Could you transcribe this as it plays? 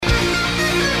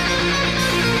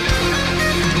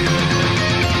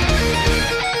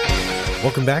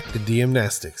Welcome back to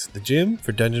DM-Nastics, the gym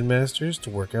for dungeon masters to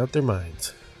work out their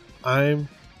minds. I'm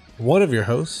one of your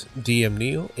hosts, DM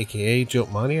Neil, aka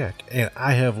Joke Maniac, and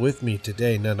I have with me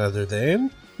today none other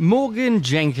than... Morgan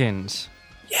Jenkins.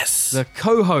 Yes! The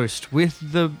co-host with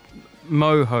the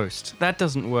mo-host. That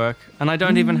doesn't work, and I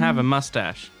don't even have a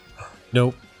mustache.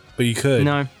 Nope, but you could.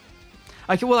 No.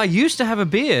 I used to have a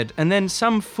beard, and then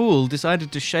some fool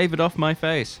decided to shave it off my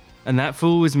face. And that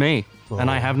fool was me,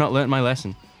 and I have not learnt my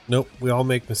lesson. Nope, we all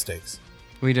make mistakes.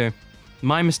 We do.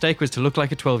 My mistake was to look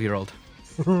like a 12-year-old.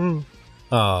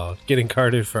 Oh, getting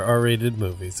carded for R-rated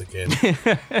movies again.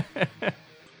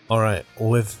 All right,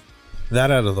 with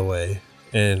that out of the way,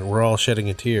 and we're all shedding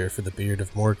a tear for the beard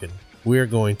of Morgan, we're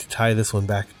going to tie this one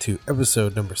back to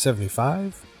episode number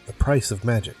 75, The Price of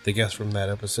Magic. The guest from that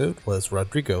episode was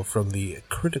Rodrigo from the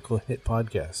Critical Hit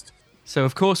podcast. So,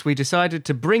 of course, we decided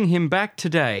to bring him back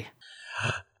today.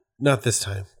 Not this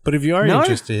time. But if you are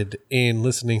interested in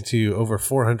listening to over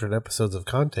 400 episodes of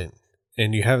content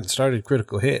and you haven't started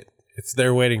Critical Hit, it's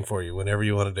there waiting for you whenever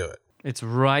you want to do it. It's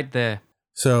right there.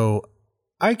 So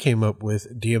I came up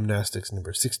with DM-Nastics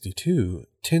number 62,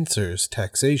 Tinser's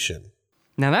Taxation.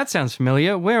 Now that sounds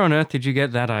familiar. Where on earth did you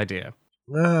get that idea?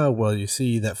 Well, you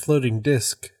see, that floating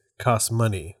disc costs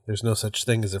money. There's no such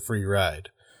thing as a free ride.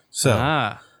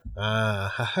 So,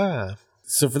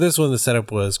 So for this one, the setup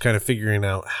was kind of figuring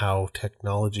out how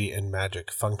technology and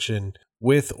magic function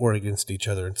with or against each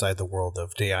other inside the world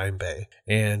of Bay,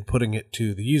 and putting it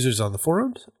to the users on the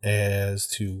forums as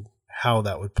to how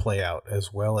that would play out,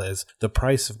 as well as the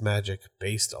price of magic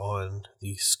based on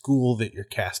the school that you're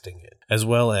casting in, as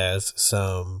well as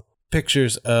some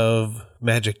pictures of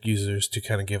magic users to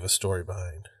kind of give a story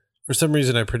behind. For some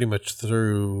reason, I pretty much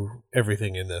threw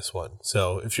everything in this one.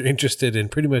 So if you're interested in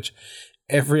pretty much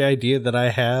every idea that I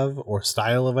have or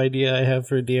style of idea I have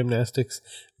for DM-Nastics,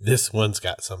 this one's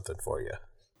got something for you.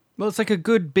 Well, it's like a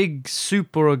good big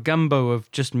soup or a gumbo of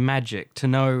just magic to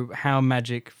know how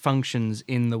magic functions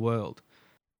in the world.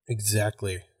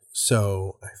 Exactly.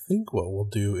 So I think what we'll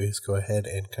do is go ahead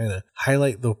and kind of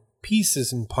highlight the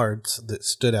pieces and parts that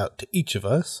stood out to each of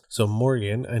us. So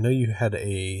Morgan, I know you had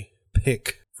a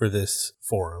pick for this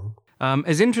forum.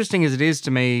 As interesting as it is to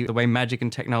me, the way magic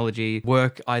and technology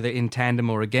work either in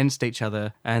tandem or against each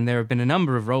other, and there have been a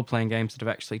number of role-playing games that have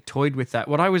actually toyed with that,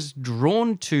 what I was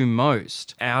drawn to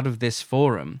most out of this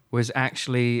forum was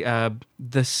actually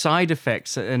the side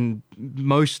effects, and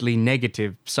mostly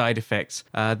negative side effects,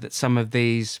 that some of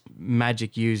these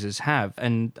magic users have.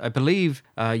 And I believe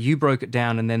you broke it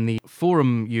down, and then the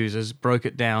forum users broke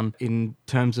it down in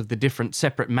terms of the different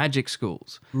separate magic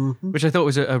schools, which I thought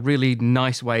was a really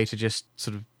nice way to just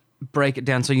sort of break it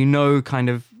down, so you know kind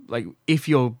of like if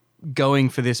you're going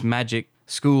for this magic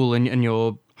school and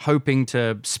you're hoping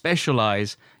to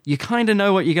specialize, you kind of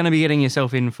know what you're going to be getting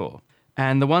yourself in for.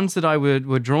 And the ones that I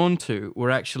were drawn to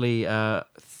were actually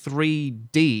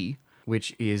 3D,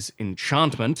 which is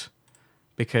enchantment,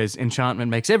 because enchantment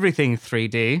makes everything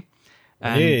 3D.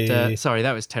 And sorry,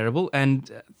 that was terrible. And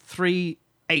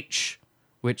 3H,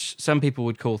 which some people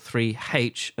would call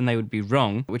 3H, and they would be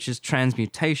wrong, which is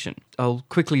transmutation. I'll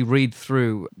quickly read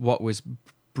through what was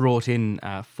brought in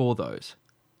for those.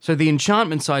 So the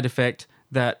enchantment side effect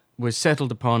that was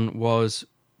settled upon was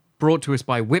brought to us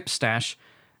by Whipstash,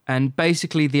 and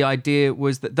basically the idea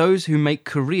was that those who make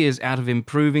careers out of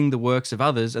improving the works of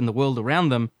others and the world around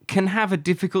them can have a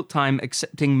difficult time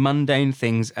accepting mundane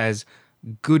things as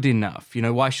good enough. You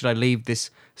know, why should I leave this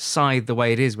scythe the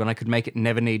way it is when I could make it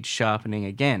never need sharpening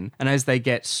again? And as they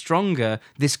get stronger,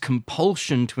 this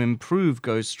compulsion to improve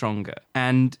goes stronger.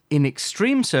 And in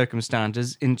extreme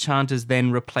circumstances, enchanters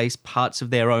then replace parts of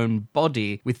their own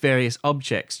body with various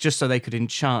objects, just so they could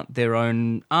enchant their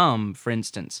own arm, for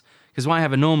instance. Because why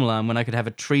have a normal arm when I could have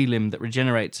a tree limb that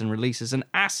regenerates and releases an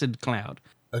acid cloud?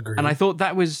 Agreed. And I thought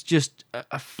that was just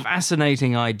a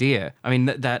fascinating idea. I mean,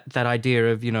 that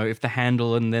idea of, you know, if the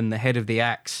handle and then the head of the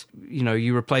axe, you know,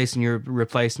 you replace and you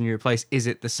replace and you replace, is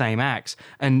it the same axe?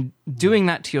 And doing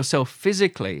that to yourself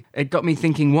physically, it got me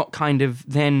thinking what kind of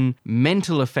then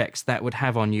mental effects that would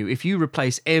have on you if you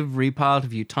replace every part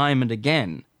of you time and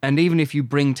again. And even if you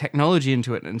bring technology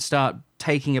into it and start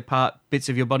taking apart bits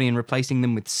of your body and replacing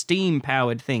them with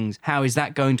steam-powered things, how is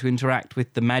that going to interact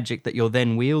with the magic that you're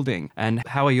then wielding? And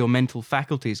how are your mental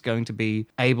faculties going to be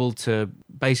able to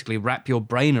basically wrap your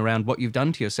brain around what you've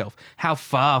done to yourself? How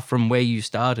far from where you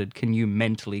started can you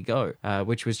mentally go?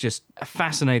 Which was just a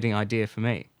fascinating idea for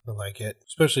me. I like it,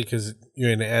 especially because you're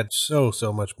going to add so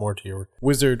much more to your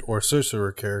wizard or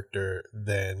sorcerer character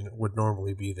than would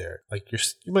normally be there. Like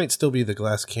you might still be the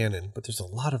glass cannon, but there's a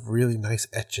lot of really nice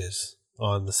etches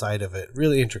on the side of it,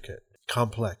 really intricate.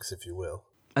 complex, if you will.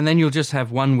 And then you'll just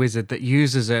have one wizard that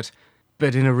uses it,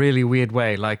 but in a really weird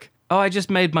way. Like, oh, I just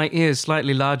made my ears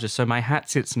slightly larger so my hat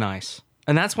sits nice.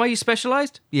 And that's why you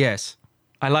specialized? Yes.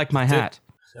 I like my hat.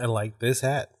 I like this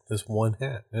hat. This one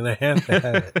hat. And I have to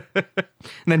have it.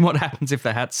 And then what happens if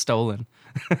the hat's stolen?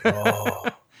 Oh.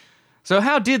 So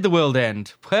how did the world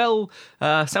end? Well,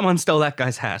 someone stole that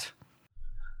guy's hat.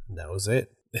 And that was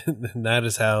it. And that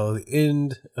is how the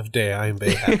end of DM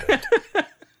happened.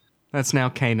 That's now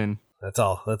Canaan. That's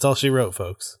all. That's all she wrote,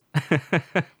 folks.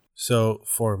 So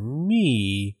for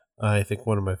me, I think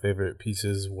one of my favorite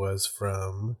pieces was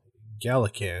from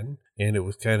Gallican, and it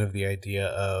was kind of the idea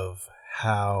of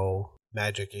how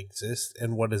magic exists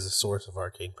and what is the source of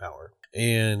arcane power.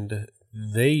 And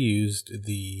they used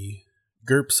the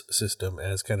GURPS system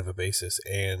as kind of a basis,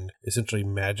 and essentially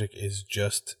magic is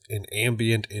just an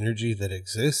ambient energy that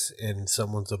exists and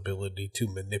someone's ability to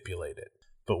manipulate it.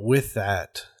 But with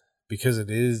that, because it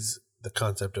is the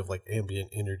concept of like ambient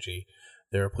energy,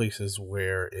 there are places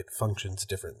where it functions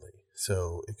differently.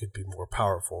 So it could be more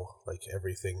powerful, like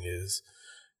everything is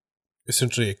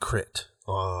essentially a crit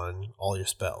on all your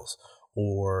spells,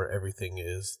 or everything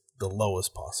is the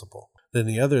lowest possible. Then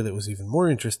the other that was even more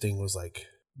interesting was like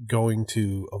going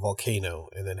to a volcano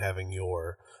and then having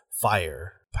your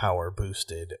fire power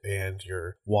boosted and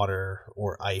your water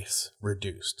or ice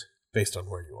reduced based on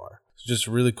where you are. It's just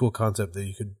a really cool concept that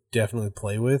you could definitely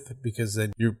play with, because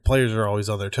then your players are always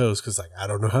on their toes because like, I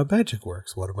don't know how magic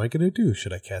works. What am I going to do?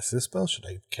 Should I cast this spell? Should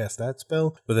I cast that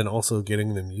spell? But then also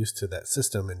getting them used to that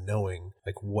system and knowing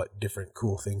like what different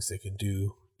cool things they can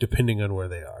do depending on where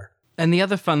they are. And the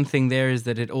other fun thing there is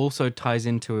that it also ties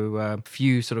into a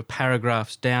few sort of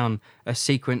paragraphs down a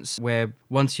sequence where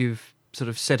once you've sort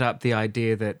of set up the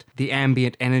idea that the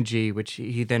ambient energy, which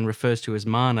he then refers to as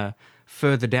mana,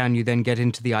 further down you then get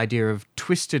into the idea of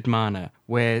twisted mana,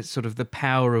 where sort of the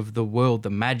power of the world, the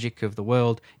magic of the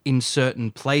world in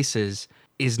certain places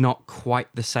is not quite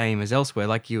the same as elsewhere,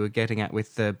 like you were getting at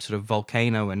with the sort of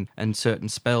volcano and certain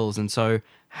spells. And so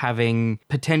having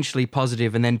potentially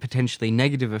positive and then potentially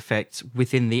negative effects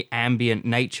within the ambient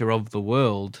nature of the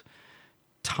world,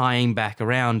 tying back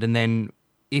around. And then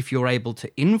if you're able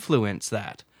to influence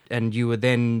that, and you were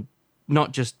then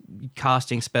not just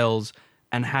casting spells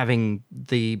and having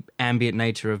the ambient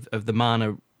nature of the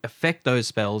mana affect those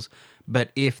spells, but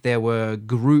if there were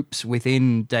groups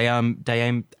within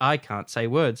I can't say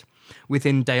words,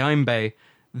 within DM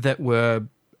that were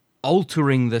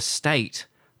altering the state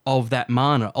of that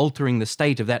mana, altering the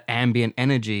state of that ambient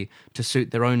energy to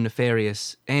suit their own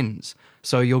nefarious ends.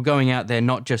 So you're going out there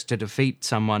not just to defeat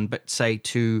someone, but say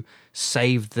to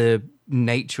save the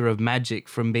nature of magic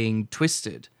from being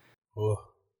twisted. Oh.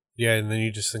 Yeah, and then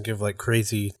you just think of like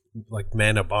crazy like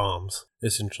mana bombs,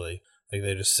 essentially. Like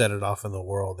they just set it off in the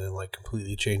world and like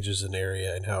completely changes an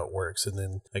area and how it works. And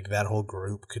then like that whole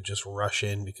group could just rush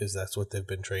in because that's what they've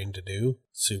been trained to do.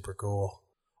 Super cool.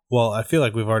 Well, I feel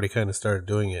like we've already kind of started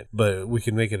doing it, but we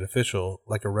can make it official,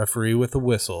 like a referee with a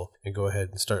whistle, and go ahead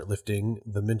and start lifting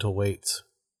the mental weights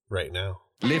right now.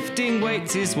 Lifting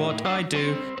weights is what I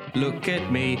do. Look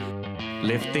at me.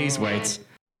 Lift these weights.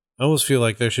 I almost feel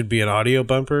like there should be an audio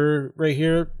bumper right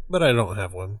here, but I don't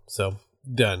have one, so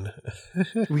done.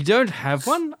 We don't have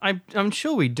one? I'm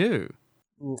sure we do.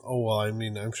 Oh, well, I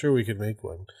mean, I'm sure we could make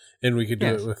one, and we could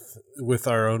do it with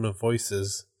our own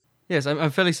voices. Yes, I'm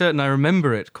fairly certain I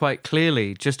remember it quite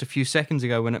clearly. Just a few seconds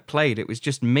ago when it played, it was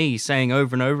just me saying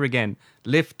over and over again,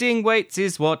 lifting weights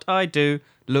is what I do.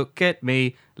 Look at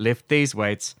me, lift these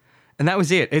weights. And that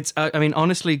was it. It's, I mean,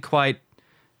 honestly quite...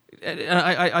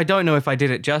 I don't know if I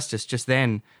did it justice just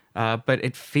then, but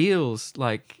it feels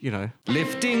like, you know,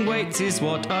 lifting weights is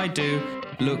what I do.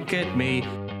 Look at me,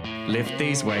 lift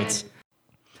these weights.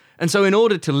 And so in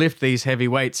order to lift these heavy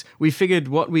weights, we figured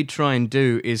what we'd try and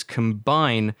do is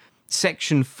combine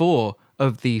section 4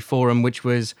 of the forum, which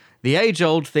was the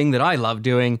age-old thing that I love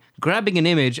doing, grabbing an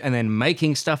image and then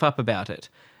making stuff up about it.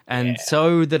 And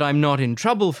so that I'm not in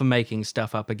trouble for making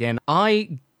stuff up again,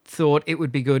 I thought it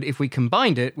would be good if we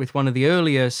combined it with one of the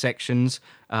earlier sections,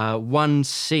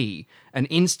 1C, an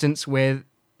instance where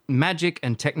magic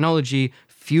and technology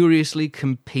furiously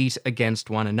compete against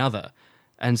one another.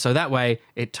 And so that way,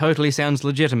 it totally sounds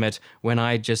legitimate when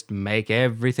I just make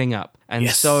everything up. And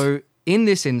so in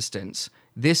this instance,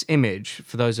 this image,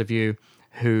 for those of you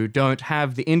who don't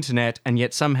have the internet and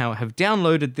yet somehow have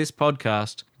downloaded this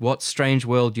podcast, what strange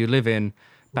world you live in,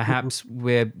 perhaps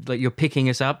where you're picking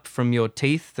us up from your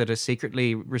teeth that are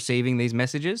secretly receiving these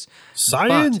messages.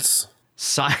 Science!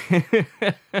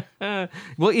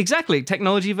 Well, exactly.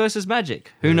 Technology versus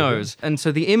magic. Who knows? And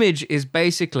so the image is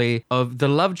basically of the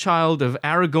love child of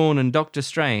Aragorn and Doctor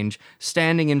Strange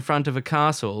standing in front of a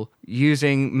castle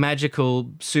using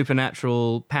magical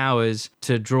supernatural powers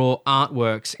to draw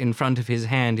artworks in front of his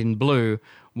hand in blue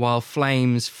while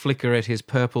flames flicker at his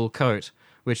purple coat.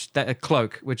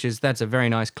 That's a very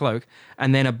nice cloak.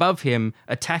 And then above him,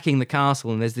 attacking the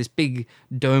castle, and there's this big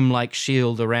dome-like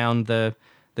shield around the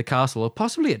castle, or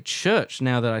possibly a church,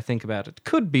 now that I think about it.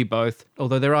 Could be both,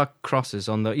 although there are crosses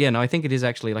on the... Yeah, no, I think it is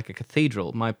actually like a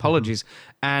cathedral. My apologies.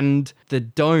 And the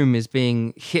dome is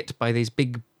being hit by these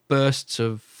big bursts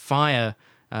of fire,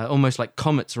 almost like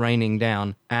comets raining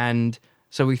down. And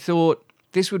so we thought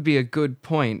this would be a good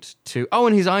point to... Oh,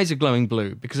 and his eyes are glowing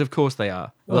blue, because of course they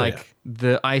are.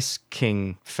 The Ice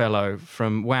King fellow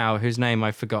from WoW, whose name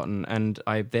I've forgotten, and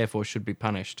I therefore should be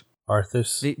punished.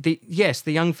 Arthas? Yes,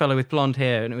 the young fellow with blonde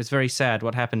hair, and it was very sad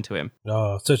what happened to him.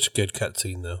 Oh, such a good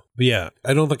cutscene, though. But yeah,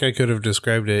 I don't think I could have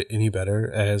described it any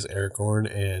better as Aragorn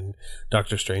and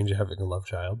Doctor Strange having a love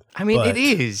child. I mean, it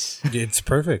is. It's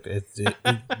perfect.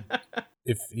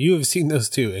 If you have seen those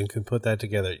two and can put that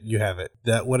together, you have it.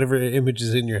 That whatever image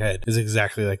is in your head is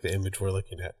exactly like the image we're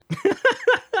looking at.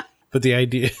 But the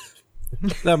idea...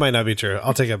 That might not be true.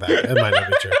 I'll take it back. It might not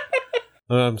be true.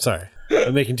 I'm sorry.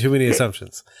 I'm making too many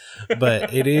assumptions.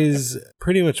 But it is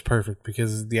pretty much perfect,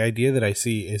 because the idea that I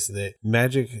see is that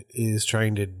magic is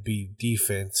trying to be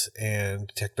defense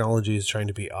and technology is trying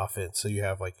to be offense. So you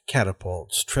have like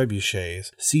catapults,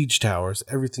 trebuchets, siege towers,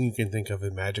 everything you can think of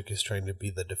in magic is trying to be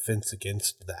the defense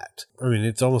against that. I mean,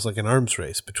 it's almost like an arms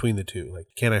race between the two. Like,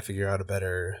 can I figure out a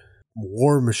better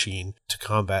war machine to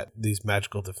combat these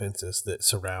magical defenses that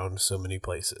surround so many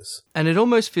places? And it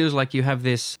almost feels like you have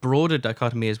this broader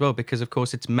dichotomy as well, because of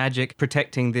course it's magic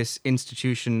protecting this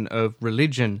institution of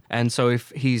religion. And so if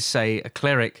he's, say, a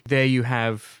cleric, there you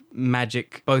have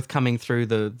magic both coming through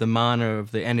the mana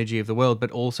of the energy of the world,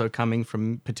 but also coming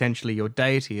from potentially your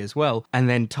deity as well, and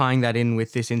then tying that in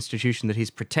with this institution that he's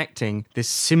protecting, this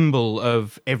symbol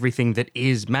of everything that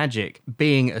is magic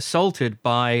being assaulted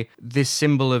by this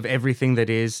symbol of everything that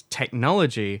is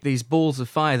technology. These balls of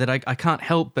fire that I can't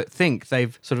help but think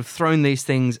they've sort of thrown these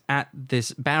things at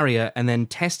this barrier and then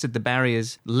tested the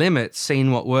barrier's limits,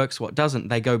 seen what works, what doesn't.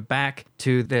 They go back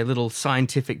to their little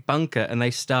scientific bunker and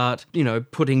they start,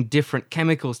 putting different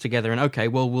chemicals together, and okay,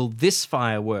 well, will this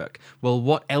fire work? Well,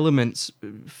 what elements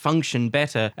function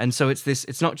better? And so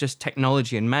it's not just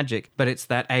technology and magic, but it's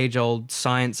that age-old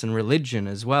science and religion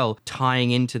as well, tying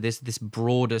into this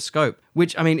broader scope,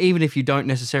 which, I mean, even if you don't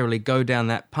necessarily go down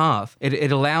that path,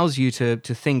 it allows you to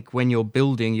think when you're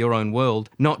building your own world,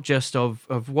 not just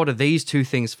of what are these two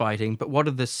things fighting, but what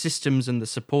are the systems and the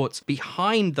supports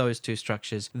behind those two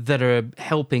structures that are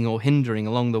helping or hindering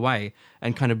along the way,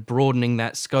 and kind of broadening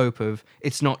that scope of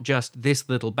it's not just this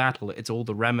little battle, it's all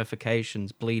the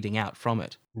ramifications bleeding out from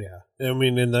it. Yeah. I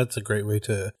mean, and that's a great way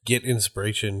to get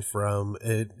inspiration from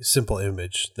a simple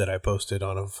image that I posted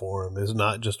on a forum. Is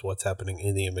not just what's happening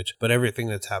in the image, but everything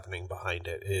that's happening behind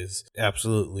it is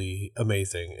absolutely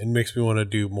amazing and makes me want to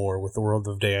do more with the world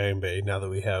of DM now that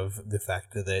we have the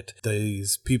fact that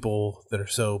these people that are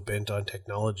so bent on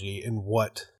technology and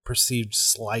what perceived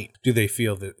slight do they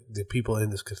feel that the people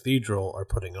in this cathedral are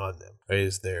putting on them?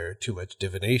 Is there too much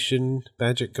divination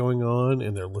magic going on,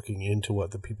 and they're looking into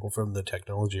what the people from the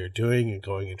technology are doing and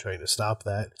going and trying to stop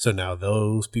that? So now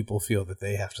those people feel that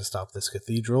they have to stop this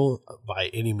cathedral by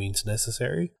any means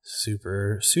necessary.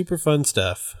 Super, super fun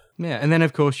stuff. Yeah, and then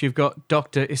of course you've got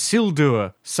Dr.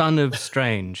 Isildur, son of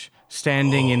Strange,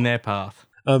 standing in their path.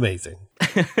 Amazing.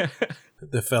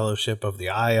 The Fellowship of the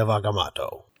Eye of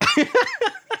Agamotto.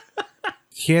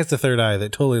 He has the third eye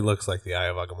that totally looks like the Eye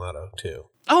of Agamotto, too.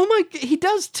 Oh my, he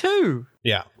does too.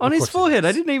 Yeah. On his forehead.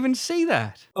 I didn't even see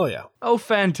that. Oh, yeah. Oh,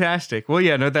 fantastic. Well,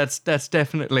 yeah, no, that's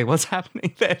definitely what's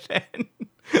happening there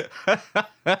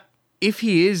then. If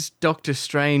he is Doctor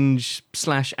Strange /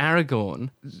 Aragorn,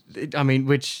 I mean,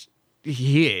 which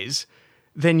he is,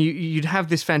 then you'd have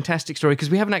this fantastic story, because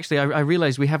we haven't actually, I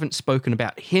realize we haven't spoken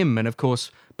about him, and of course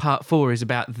part 4 is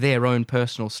about their own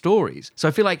personal stories. So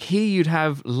I feel like here you'd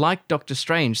have, like Doctor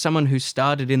Strange, someone who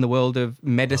started in the world of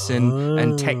medicine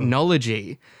and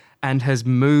technology and has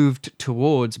moved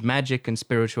towards magic and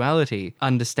spirituality,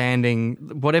 understanding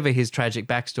whatever his tragic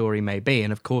backstory may be.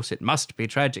 And of course, it must be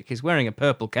tragic. He's wearing a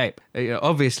purple cape.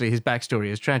 Obviously, his backstory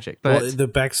is tragic. But well, the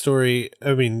backstory,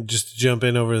 I mean, just to jump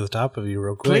in over the top of you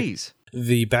real quick. Please.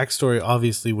 the backstory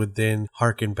obviously would then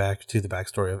harken back to the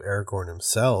backstory of Aragorn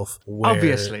himself, where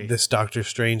Obviously. this Doctor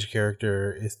Strange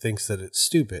character thinks that it's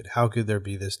stupid. How could there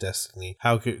be this destiny?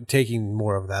 Taking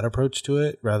more of that approach to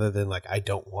it rather than like, I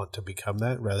don't want to become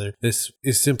that. Rather, this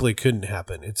is simply couldn't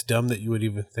happen. It's dumb that you would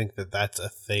even think that that's a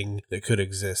thing that could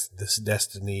exist. This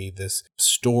destiny, this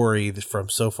story from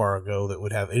so far ago that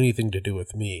would have anything to do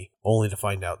with me, only to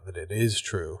find out that it is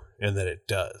true and that it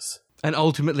does. And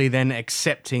ultimately then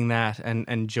accepting that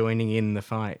and joining in the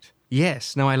fight.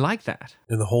 Yes, no, I like that.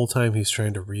 And the whole time he's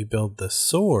trying to rebuild the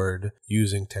sword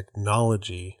using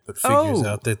technology, but figures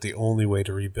out that the only way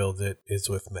to rebuild it is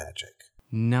with magic.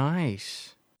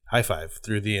 Nice. High five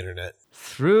through the internet.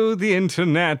 Through the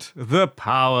internet, the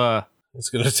power. It's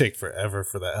going to take forever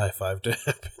for that high five to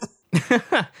happen.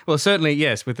 Well, certainly,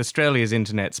 yes. With Australia's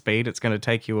internet speed, it's going to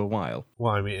take you a while.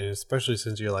 Well, I mean, especially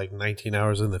since you're like 19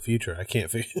 hours in the future. I can't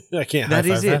high That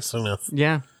is five it. fast enough.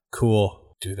 Yeah.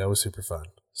 Cool. Dude, that was super fun.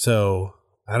 So,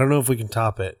 I don't know if we can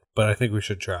top it, but I think we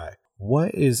should try.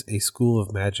 What is a school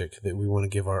of magic that we want to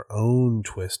give our own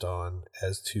twist on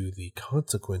as to the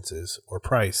consequences or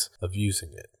price of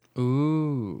using it?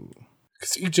 Ooh.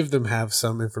 Because each of them have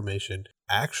some information.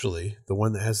 Actually, the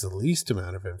one that has the least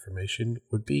amount of information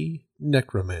would be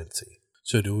necromancy.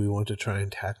 So do we want to try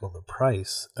and tackle the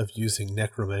price of using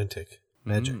necromantic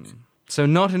magic? So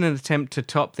not in an attempt to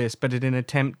top this, but in an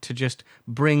attempt to just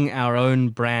bring our own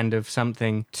brand of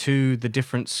something to the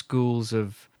different schools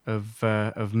of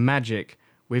magic.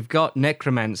 We've got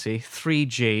necromancy,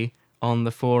 3G, on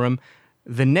the forum.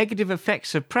 The negative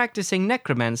effects of practicing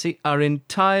necromancy are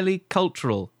entirely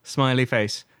cultural, smiley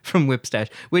face, from Whipstash.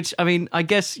 Which, I mean, I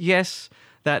guess, yes,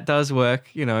 that does work,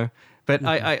 you know. But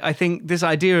I think this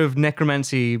idea of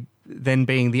necromancy then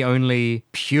being the only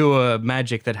pure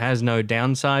magic that has no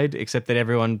downside, except that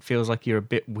everyone feels like you're a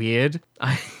bit weird.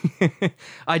 I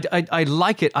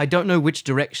like it. I don't know which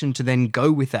direction to then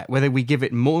go with that, whether we give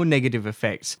it more negative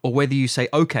effects or whether you say,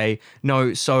 okay,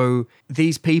 no, so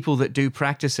these people that do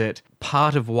practice it,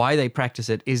 part of why they practice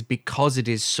it is because it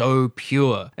is so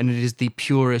pure and it is the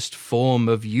purest form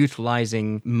of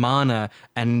utilizing mana,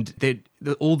 and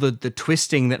all the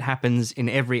twisting that happens in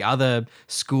every other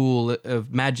school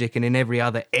of magic and in every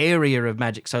other area of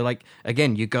magic. So like,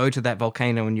 again, you go to that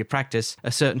volcano and you practice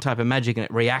a certain type of magic and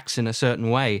it reacts in a certain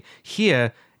way.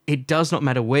 Here, it does not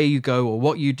matter where you go or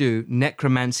what you do,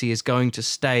 necromancy is going to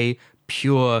stay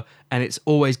pure and it's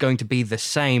always going to be the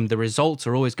same. The results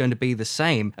are always going to be the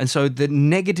same. And so the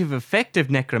negative effect of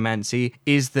necromancy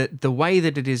is that the way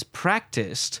that it is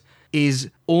practiced is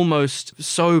almost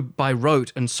so by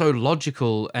rote and so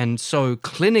logical and so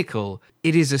clinical,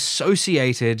 it is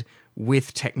associated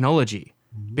with technology.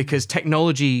 Because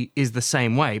technology is the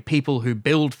same way. People who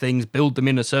build things build them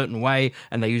in a certain way,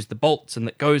 and they use the bolts, and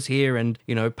that goes here, and,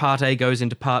 you know, part A goes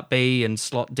into part B and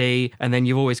slot D, and then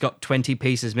you've always got 20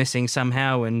 pieces missing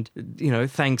somehow, and, you know,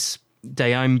 thanks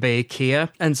DM Kia.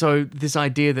 And so this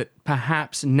idea that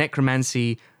perhaps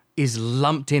necromancy is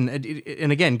lumped in,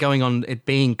 and again, going on it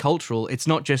being cultural, it's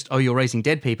not just, oh, you're raising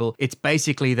dead people, it's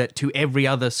basically that to every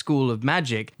other school of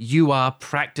magic, you are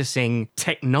practicing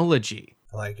technology.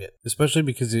 I like it. Especially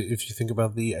because if you think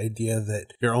about the idea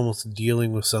that you're almost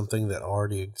dealing with something that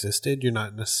already existed, you're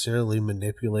not necessarily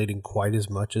manipulating quite as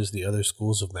much as the other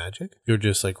schools of magic. You're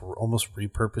just like almost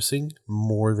repurposing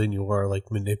more than you are like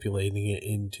manipulating it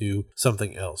into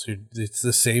something else. It's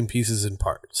the same pieces and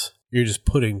parts. You're just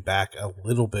putting back a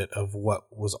little bit of what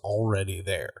was already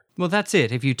there. Well, that's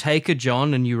it. If you take a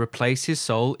John and you replace his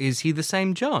soul, is he the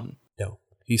same John? No,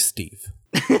 he's Steve.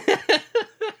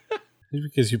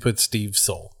 Because you put Steve's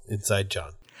soul inside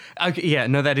John. Okay, yeah,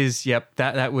 no, that is, yep,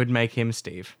 that would make him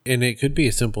Steve. And it could be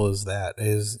as simple as that,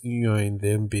 as, you know,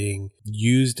 them being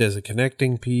used as a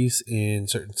connecting piece in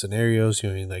certain scenarios,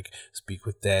 you know, like Speak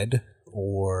with Dead,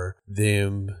 or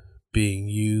them being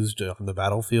used on the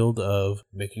battlefield of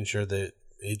making sure that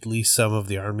at least some of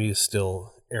the army is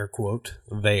still, air quote,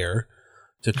 there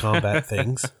to combat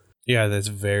things. Yeah, that's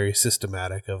very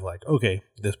systematic of like, okay,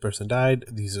 this person died,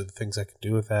 these are the things I can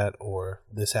do with that, or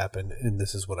this happened, and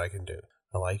this is what I can do.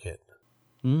 I like it.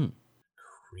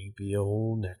 Creepy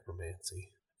old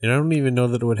necromancy. And I don't even know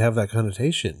that it would have that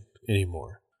connotation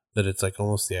anymore. That it's like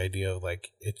almost the idea of like,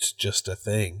 it's just a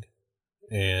thing.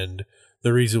 And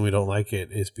the reason we don't like it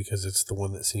is because it's the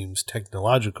one that seems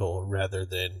technological rather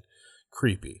than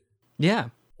creepy. Yeah.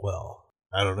 Well,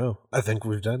 I don't know. I think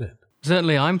we've done it.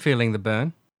 Certainly I'm feeling the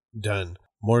burn. Done.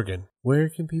 Morgan, where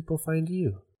can people find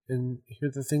you and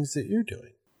hear the things that you're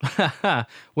doing?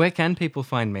 Where can people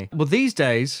find me? Well, these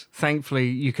days, thankfully,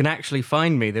 you can actually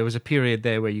find me. There was a period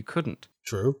there where you couldn't.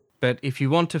 True. But if you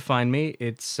want to find me,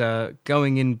 it's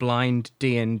Going In Blind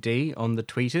DND on the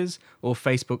tweeters or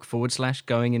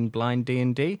Facebook/Going In Blind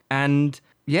DND. And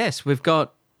yes, we've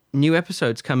got new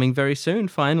episodes coming very soon,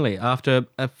 finally, after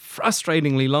a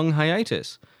frustratingly long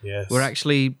hiatus. Yes. We're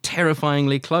actually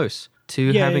terrifyingly close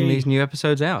to having these new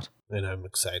episodes out. And I'm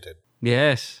excited.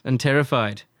 Yes, and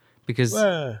terrified. Because,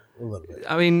 a little bit.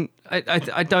 I mean,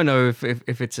 I don't know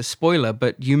if it's a spoiler,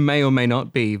 but you may or may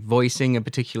not be voicing a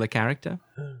particular character.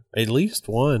 At least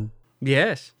one.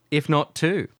 Yes, if not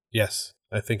two. Yes,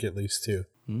 I think at least two.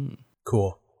 Mm.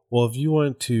 Cool. Well, if you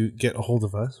want to get a hold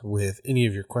of us with any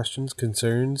of your questions,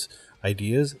 concerns,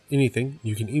 ideas, anything,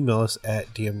 you can email us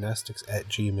at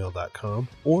dmnastics@gmail.com.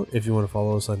 Or if you want to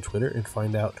follow us on Twitter and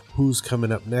find out who's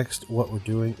coming up next, what we're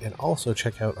doing, and also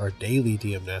check out our daily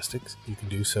DM-Nastics, you can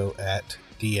do so at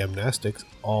DM-Nastics,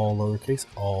 all lowercase,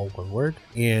 all one word.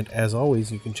 And as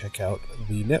always, you can check out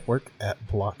the network at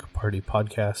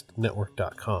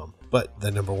blockpartypodcastnetwork.com. But the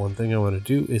number one thing I want to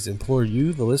do is implore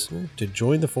you, the listener, to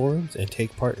join the forums and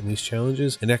take part in these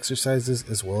challenges and exercises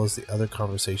as well as the other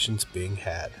conversations being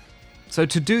had. So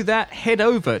to do that, head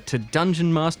over to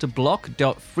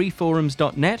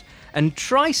dungeonmasterblock.freeforums.net and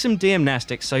try some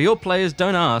DM-Nastics so your players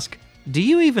don't ask, do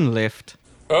you even lift?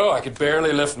 Oh, I could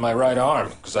barely lift my right arm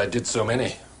because I did so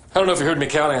many. I don't know if you heard me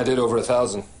counting, I did over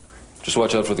 1,000. Just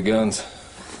watch out for the guns.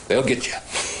 They'll get you.